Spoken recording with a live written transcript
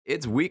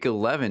It's week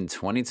 11,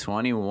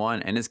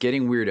 2021, and it's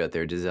getting weird out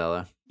there,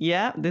 Gisela.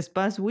 Yeah, this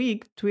past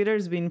week,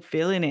 Twitter's been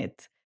feeling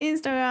it.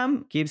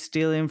 Instagram keeps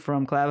stealing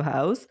from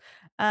Clubhouse.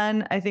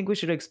 And I think we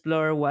should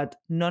explore what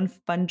non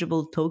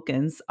fungible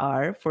tokens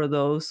are for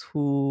those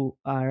who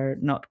are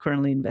not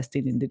currently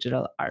invested in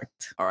digital art.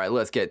 All right,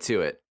 let's get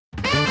to it.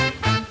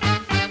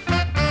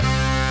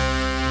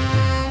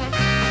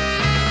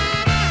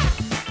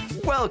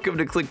 Welcome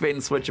to Clickbait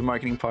and Switch, a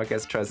marketing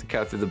podcast that tries to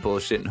cut through the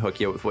bullshit and hook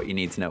you up with what you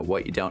need to know,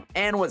 what you don't,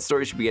 and what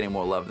stories should be getting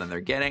more love than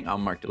they're getting.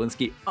 I'm Mark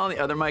Dolinsky. On the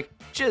other mic,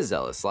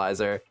 Gisela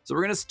Slizer. So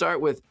we're going to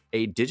start with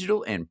a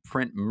digital and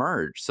print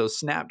merge. So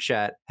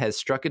Snapchat has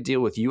struck a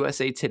deal with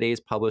USA Today's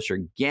publisher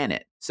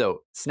Gannett. So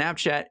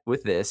Snapchat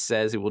with this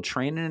says it will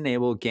train and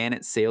enable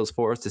Gannett sales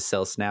force to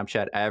sell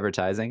Snapchat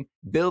advertising,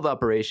 build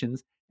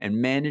operations, and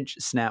manage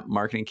Snap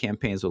marketing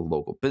campaigns with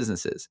local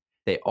businesses.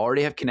 They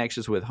already have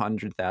connections with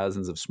hundreds of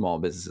thousands of small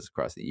businesses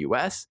across the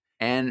US.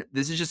 And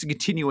this is just a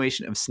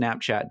continuation of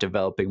Snapchat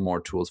developing more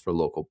tools for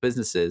local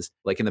businesses.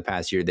 Like in the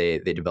past year, they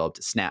developed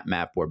a Snap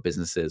Map where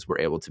businesses were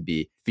able to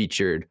be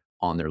featured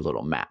on their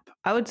little map.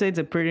 I would say it's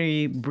a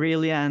pretty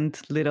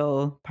brilliant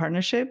little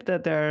partnership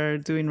that they're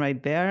doing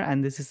right there.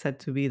 And this is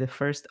said to be the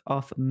first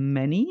of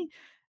many.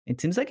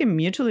 It seems like a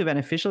mutually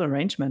beneficial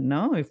arrangement,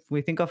 no? If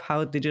we think of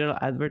how digital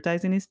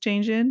advertising is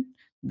changing,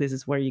 this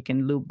is where you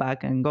can loop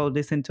back and go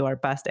listen to our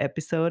past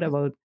episode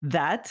about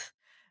that.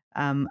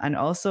 And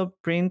also,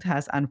 print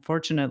has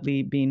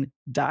unfortunately been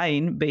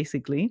dying,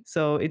 basically.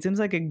 So it seems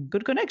like a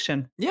good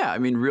connection. Yeah, I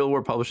mean, real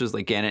world publishers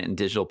like Gannett and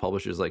digital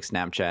publishers like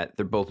Snapchat,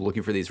 they're both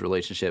looking for these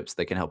relationships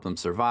that can help them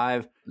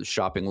survive.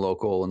 Shopping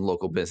local and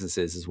local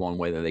businesses is one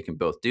way that they can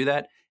both do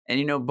that. And,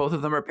 you know, both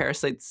of them are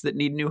parasites that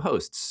need new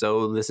hosts.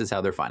 So this is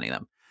how they're finding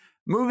them.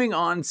 Moving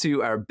on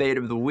to our bait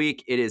of the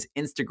week, it is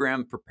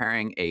Instagram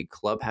preparing a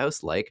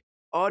Clubhouse-like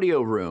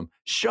audio room.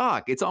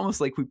 Shock. It's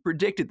almost like we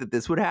predicted that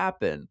this would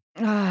happen.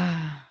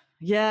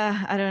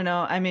 Yeah, I don't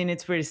know. I mean,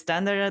 it's pretty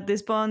standard at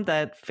this point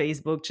that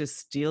Facebook just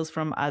steals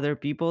from other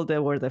people. They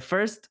were the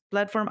first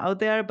platform out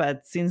there,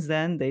 but since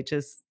then, they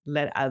just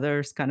let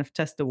others kind of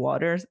test the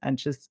waters and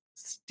just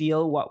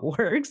steal what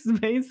works,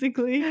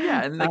 basically.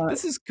 Yeah, and like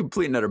this is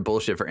complete and utter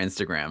bullshit for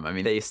Instagram. I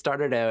mean, they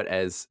started out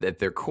as at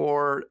their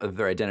core of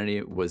their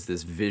identity was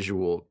this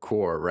visual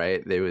core,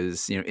 right? There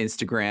was, you know,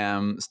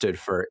 Instagram stood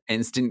for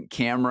instant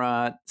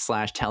camera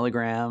 /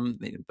 telegram.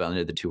 They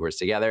blended the two words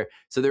together.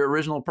 So their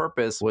original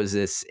purpose was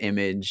this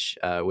image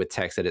with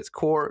text at its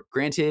core.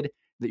 Granted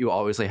that you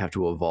obviously have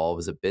to evolve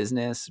as a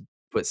business,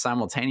 but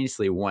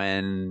simultaneously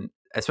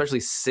especially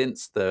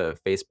since the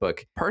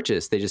Facebook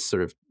purchase, they just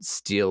sort of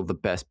steal the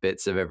best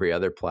bits of every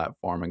other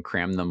platform and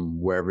cram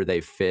them wherever they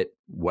fit,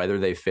 whether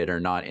they fit or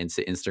not,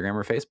 into Instagram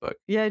or Facebook.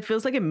 Yeah, it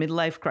feels like a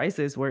midlife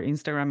crisis where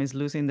Instagram is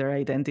losing their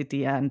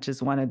identity and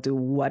just want to do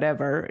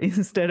whatever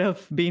instead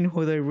of being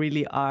who they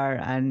really are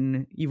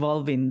and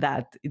evolving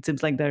that. It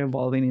seems like they're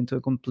evolving into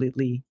a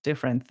completely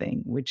different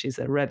thing, which is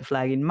a red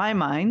flag in my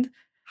mind.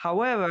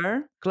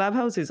 However,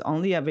 Clubhouse is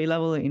only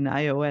available in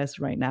iOS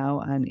right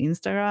now, and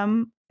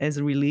Instagram is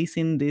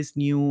releasing this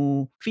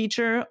new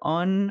feature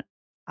on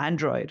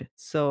Android.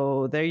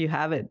 So there you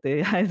have it.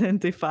 They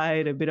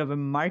identified a bit of a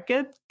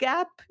market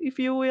gap, if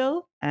you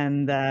will,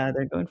 and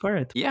they're going for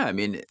it. Yeah, I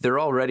mean, they're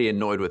already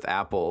annoyed with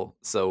Apple,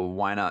 so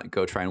why not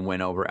go try and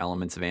win over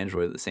elements of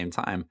Android at the same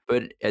time?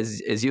 But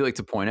as you like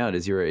to point out,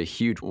 as you're a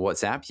huge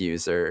WhatsApp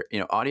user, you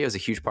know, audio is a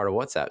huge part of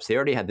WhatsApp. So they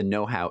already had the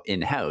know-how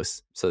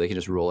in-house, so they can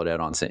just roll it out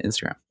onto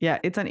Instagram. Yeah,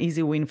 it's an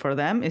easy win for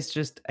them. It's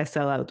just a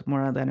sellout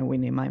more than a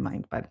win in my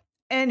mind, but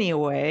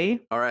anyway.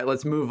 All right,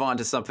 let's move on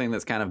to something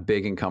that's kind of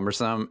big and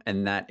cumbersome,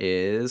 and that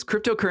is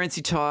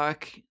cryptocurrency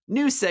talk.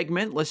 New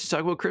segment. Let's just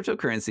talk about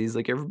cryptocurrencies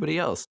like everybody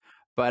else.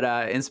 But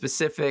in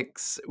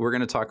specifics, we're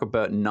going to talk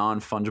about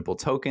non-fungible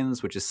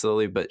tokens, which is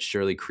slowly but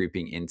surely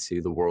creeping into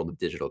the world of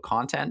digital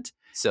content.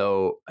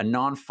 So a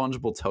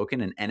non-fungible token,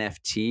 an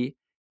NFT,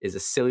 is a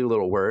silly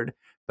little word,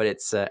 but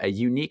it's a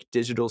unique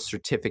digital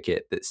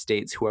certificate that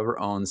states whoever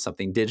owns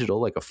something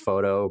digital, like a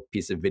photo,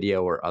 piece of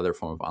video, or other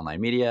form of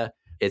online media,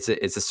 it's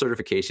a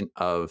certification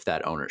of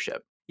that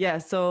ownership. Yeah,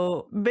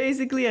 so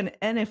basically an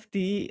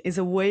NFT is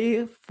a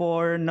way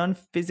for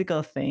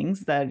non-physical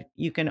things that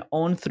you can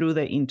own through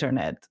the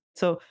internet.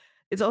 So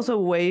it's also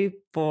a way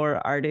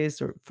for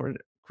artists or for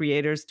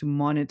creators to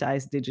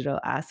monetize digital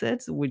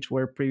assets, which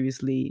were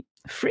previously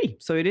free.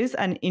 So it is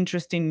an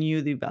interesting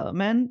new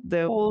development.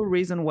 The whole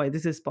reason why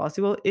this is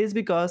possible is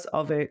because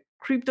of a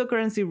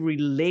cryptocurrency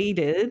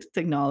related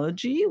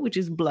technology, which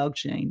is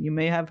blockchain. You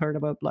may have heard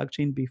about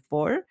blockchain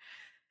before.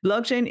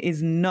 Blockchain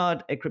is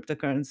not a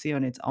cryptocurrency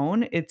on its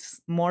own.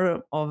 It's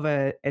more of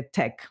a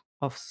tech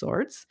of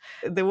sorts.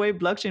 The way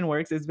blockchain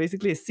works is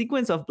basically a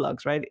sequence of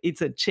blocks, right?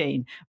 It's a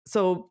chain.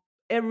 So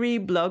every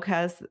block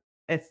has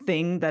a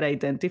thing that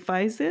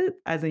identifies it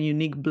as a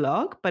unique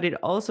block, but it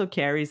also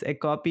carries a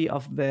copy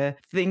of the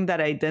thing that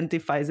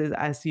identifies it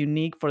as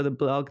unique for the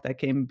block that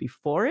came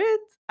before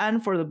it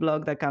and for the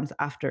block that comes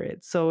after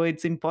it. So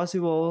it's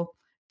impossible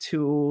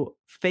to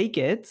fake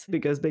it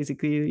because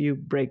basically you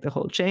break the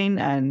whole chain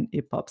and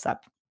it pops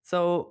up.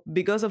 So,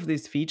 because of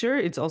this feature,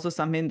 it's also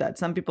something that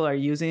some people are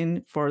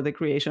using for the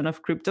creation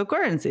of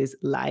cryptocurrencies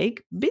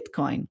like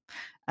Bitcoin.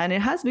 And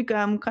it has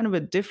become kind of a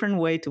different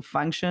way to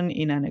function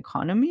in an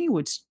economy,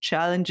 which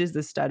challenges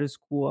the status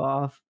quo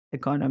of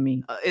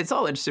economy. It's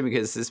all interesting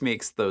because this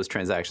makes those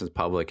transactions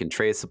public and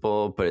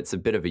traceable, but it's a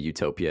bit of a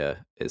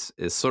utopia, is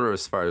sort of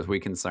as far as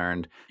we're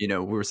concerned. We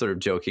were sort of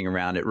joking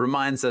around. It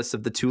reminds us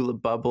of the tulip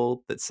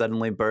bubble that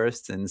suddenly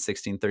burst in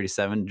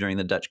 1637 during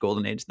the Dutch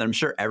Golden Age that I'm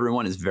sure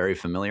everyone is very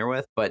familiar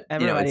with. But, it's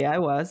Everybody, I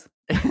was.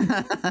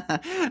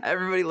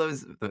 everybody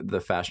loves the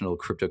fashionable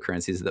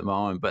cryptocurrencies at the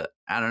moment, but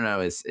I don't know.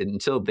 It's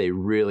until they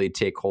really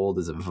take hold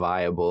as a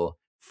viable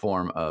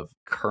form of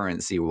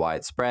currency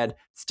widespread, it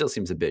still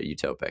seems a bit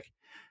utopic.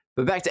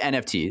 But back to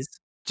NFTs.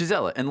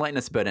 Gisela, enlighten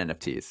us about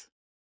NFTs.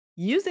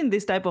 Using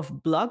this type of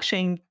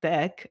blockchain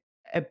tech,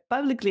 a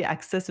publicly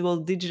accessible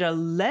digital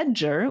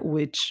ledger,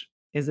 which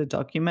is a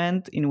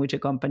document in which a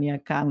company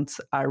accounts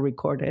are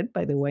recorded,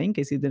 by the way, in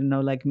case you didn't know,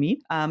 like me.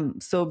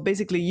 So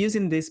basically,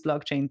 using this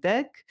blockchain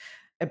tech,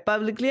 a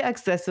publicly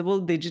accessible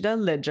digital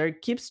ledger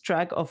keeps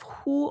track of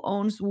who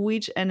owns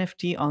which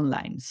NFT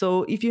online.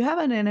 So if you have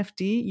an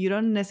NFT, you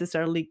don't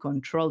necessarily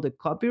control the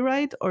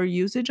copyright or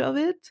usage of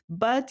it,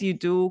 but you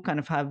do kind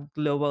of have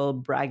global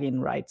bragging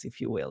rights, if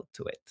you will,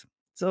 to it.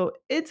 So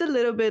it's a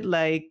little bit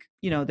like,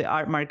 the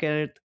art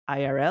market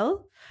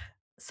IRL.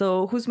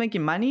 So who's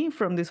making money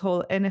from this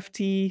whole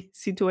NFT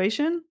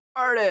situation?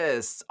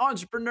 Artists,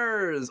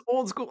 entrepreneurs,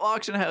 old school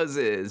auction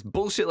houses,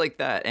 bullshit like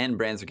that, and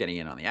brands are getting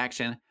in on the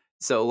action.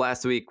 So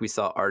last week we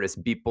saw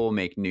artist Beeple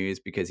make news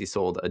because he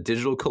sold a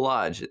digital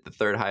collage at the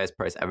third highest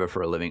price ever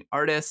for a living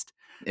artist.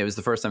 It was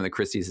the first time that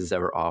Christie's has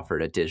ever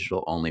offered a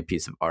digital only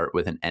piece of art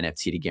with an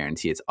NFT to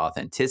guarantee its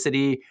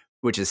authenticity,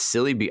 which is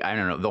silly. I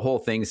don't know. The whole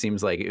thing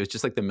seems like it was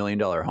just like the $1 million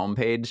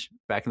homepage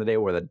back in the day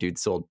where the dude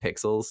sold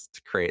pixels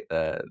to create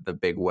the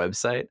big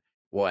website.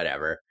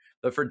 Whatever.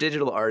 But for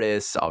digital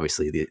artists,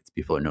 obviously these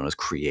people are known as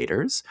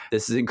creators.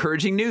 This is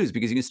encouraging news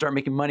because you can start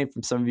making money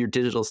from some of your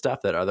digital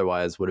stuff that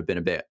otherwise would have been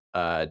a bit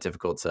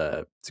difficult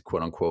to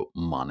quote unquote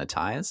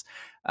monetize.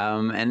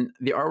 And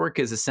the artwork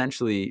is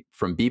essentially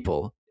from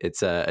Beeple.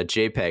 It's a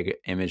JPEG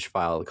image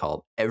file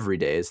called Every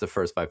Day. It's the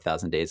first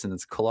 5,000 days. And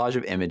it's a collage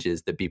of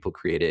images that Beeple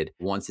created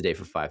once a day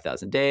for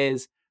 5,000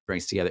 days,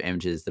 brings together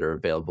images that are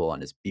available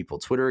on his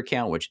Beeple Twitter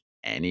account, which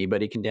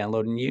anybody can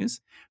download and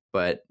use.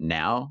 But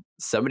now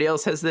somebody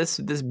else has this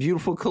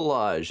beautiful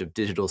collage of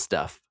digital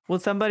stuff. Well,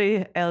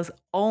 somebody else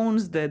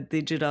owns the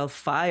digital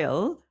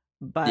file,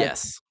 but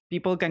Yes.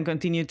 people can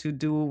continue to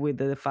do with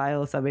the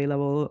files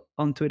available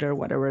on Twitter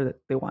whatever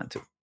they want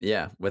to.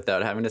 Yeah,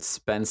 without having to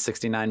spend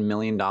 $69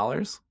 million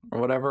or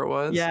whatever it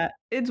was. Yeah,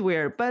 it's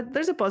weird, but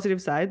there's a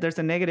positive side. There's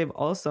a negative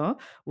also.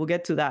 We'll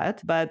get to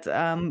that. But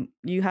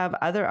you have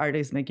other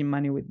artists making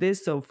money with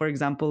this. So, for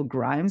example,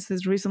 Grimes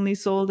has recently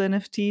sold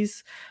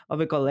NFTs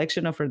of a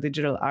collection of her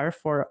digital art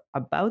for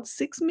about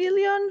 6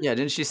 million. Yeah,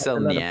 didn't she sell A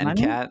lot of Nyan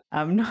money. Cat?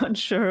 I'm not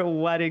sure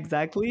what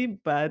exactly,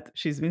 but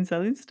she's been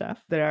selling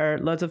stuff. There are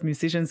lots of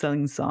musicians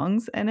selling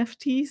songs,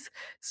 NFTs.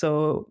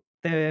 So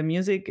the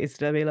music is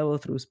available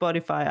through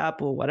Spotify,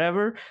 Apple,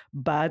 whatever,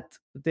 but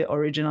the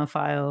original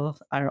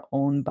files are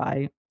owned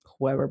by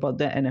whoever bought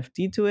the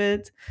NFT to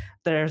it.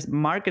 There's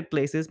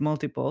marketplaces,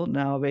 multiple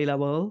now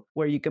available,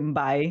 where you can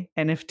buy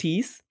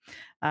NFTs.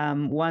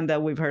 One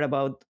that we've heard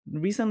about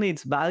recently,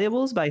 it's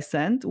Valuables by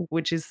Cent,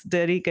 which is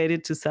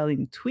dedicated to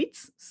selling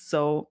tweets.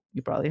 So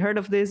you probably heard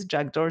of this.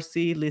 Jack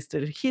Dorsey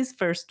listed his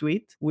first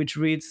tweet, which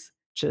reads,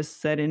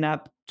 "Just setting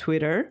up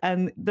Twitter."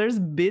 And there's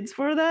bids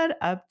for that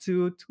up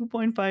to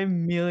 2.5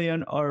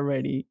 million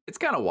already. It's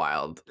kind of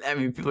wild. I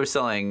mean, people are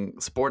selling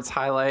sports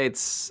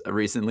highlights.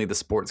 Recently, the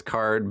sports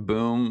card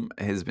boom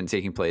has been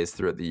taking place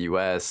throughout the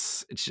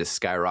US. It's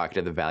just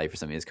skyrocketed the value for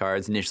some of these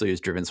cards. Initially, it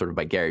was driven sort of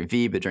by Gary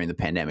Vee, but during the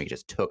pandemic, it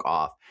just took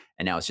off.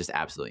 And now it's just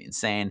absolutely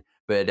insane.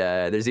 But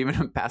there's even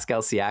a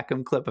Pascal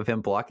Siakam clip of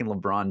him blocking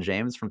LeBron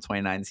James from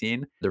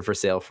 2019. They're for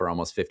sale for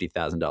almost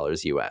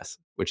 $50,000 US,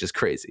 which is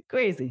crazy.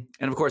 Crazy.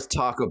 And of course,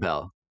 Taco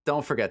Bell.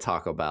 Don't forget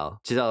Taco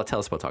Bell. Gisela, tell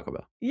us about Taco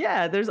Bell.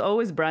 Yeah, there's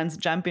always brands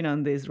jumping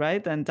on this,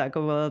 right? And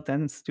Taco Bell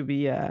tends to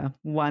be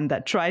one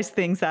that tries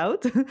things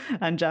out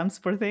and jumps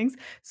for things.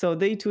 So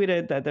they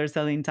tweeted that they're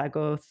selling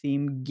taco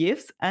themed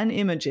gifts and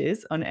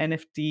images on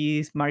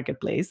NFT's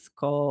marketplace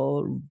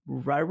called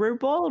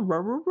Rarible.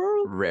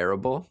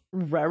 Rareable.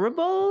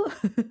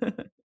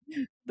 Rarible.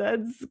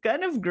 That's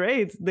kind of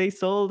great. They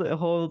sold a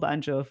whole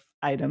bunch of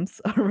items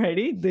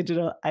already,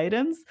 digital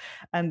items,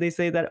 and they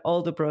say that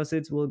all the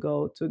proceeds will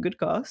go to a good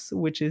cause,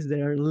 which is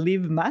their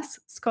Live Mass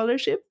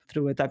scholarship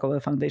through a Taco Bell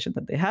foundation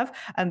that they have.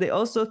 And they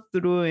also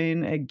threw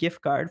in a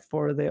gift card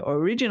for the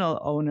original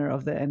owner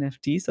of the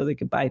NFT so they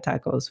could buy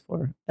tacos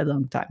for a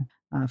long time.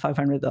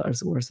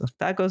 $500 worth of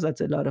tacos. That's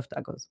a lot of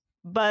tacos.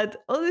 But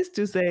all this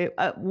to say,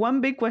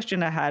 one big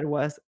question I had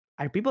was,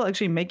 are people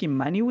actually making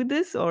money with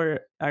this, or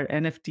are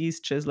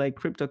NFTs just like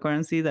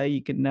cryptocurrency that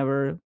you can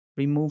never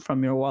remove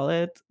from your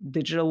wallet,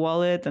 digital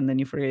wallet, and then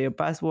you forget your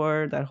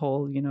password, that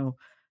whole, The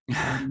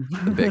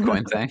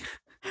Bitcoin thing.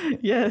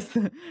 Yes.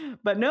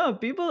 But no,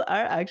 people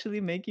are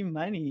actually making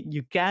money.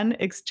 You can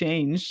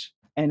exchange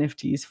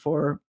NFTs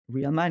for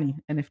real money,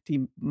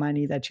 NFT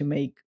money that you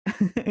make.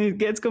 It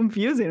gets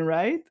confusing,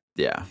 right?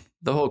 Yeah.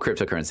 The whole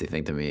cryptocurrency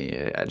thing to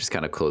me, I just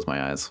kind of close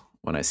my eyes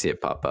when I see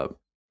it pop up.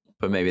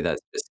 But maybe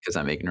that's just because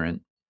I'm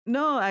ignorant.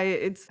 No,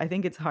 I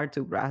think it's hard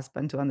to grasp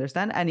and to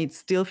understand, and it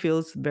still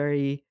feels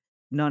very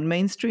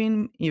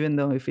non-mainstream, even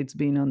though if it's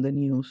been on the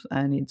news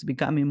and it's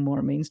becoming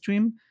more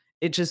mainstream,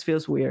 it just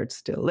feels weird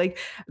still. Like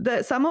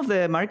the some of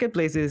the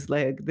marketplaces,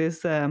 like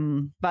this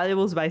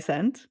valuables by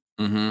cent.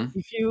 Hmm.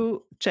 If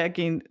you check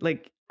in,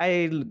 like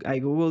I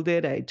googled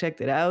it, I checked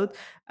it out,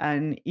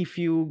 and if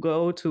you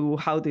go to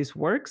how this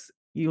works,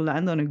 you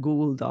land on a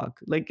Google Doc.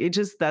 Like it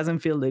just doesn't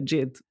feel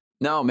legit.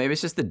 No, maybe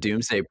it's just the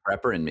doomsday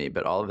prepper in me,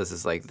 but all of this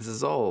is like, this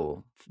is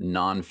all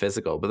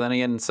non-physical. But then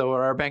again, so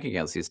are our bank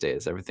accounts these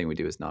days. Everything we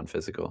do is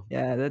non-physical.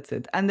 Yeah, that's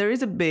it. And there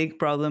is a big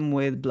problem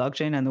with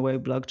blockchain and the way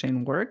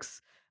blockchain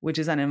works, which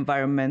is an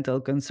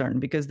environmental concern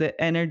because the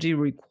energy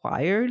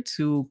required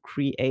to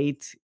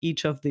create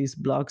each of these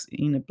blocks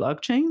in a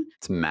blockchain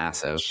It's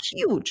massive.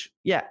 huge.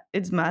 Yeah,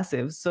 it's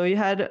massive. So you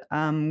had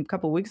a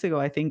couple weeks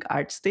ago, I think,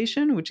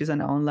 ArtStation, which is an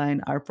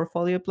online art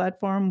portfolio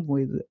platform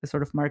with a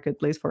sort of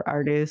marketplace for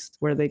artists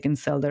where they can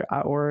sell their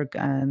artwork,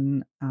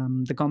 and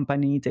the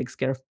company takes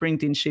care of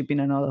printing,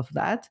 shipping, and all of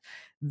that.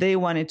 They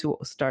wanted to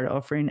start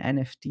offering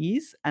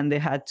NFTs, and they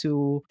had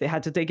to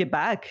take it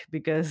back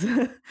because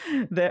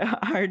the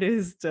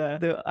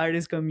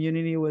artist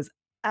community was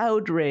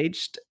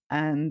outraged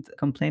and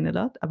complained a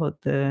lot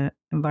about the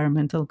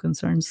environmental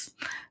concerns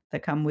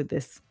that come with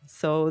this.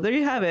 So there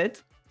you have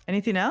it.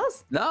 Anything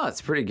else? No,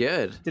 it's pretty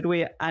good. Did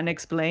we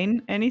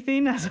unexplain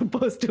anything as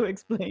opposed to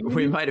explaining?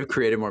 We might have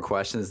created more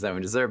questions than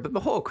we deserve, but the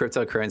whole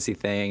cryptocurrency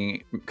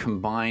thing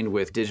combined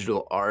with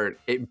digital art,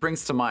 it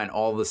brings to mind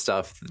all the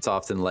stuff that's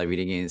often levied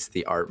against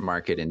the art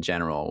market in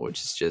general,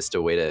 which is just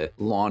a way to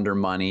launder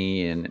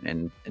money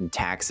and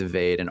tax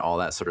evade and all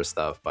that sort of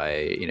stuff by,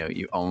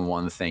 you own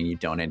one thing, you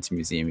donate it to a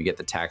museum, you get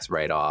the tax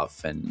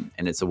write-off, and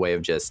it's a way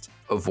of just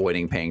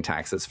avoiding paying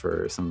taxes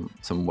for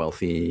some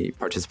wealthy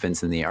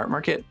participants in the art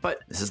market. But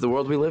this is the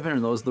world we live in,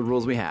 and those are the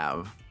rules we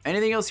have.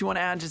 Anything else you want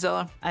to add,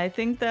 Gisela? I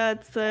think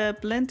that's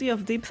plenty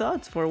of deep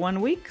thoughts for 1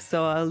 week.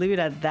 So I'll leave it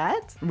at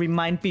that.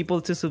 Remind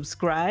people to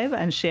subscribe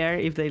and share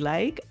if they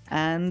like,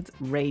 and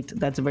rate.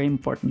 That's very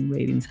important.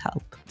 Ratings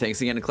help. Thanks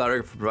again to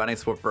CloudRig for providing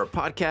support for our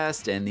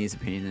podcast, and these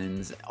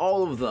opinions,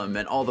 all of them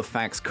and all the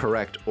facts,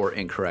 correct or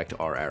incorrect,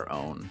 are our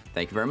own.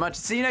 Thank you very much.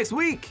 See you next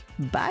week.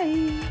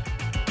 Bye.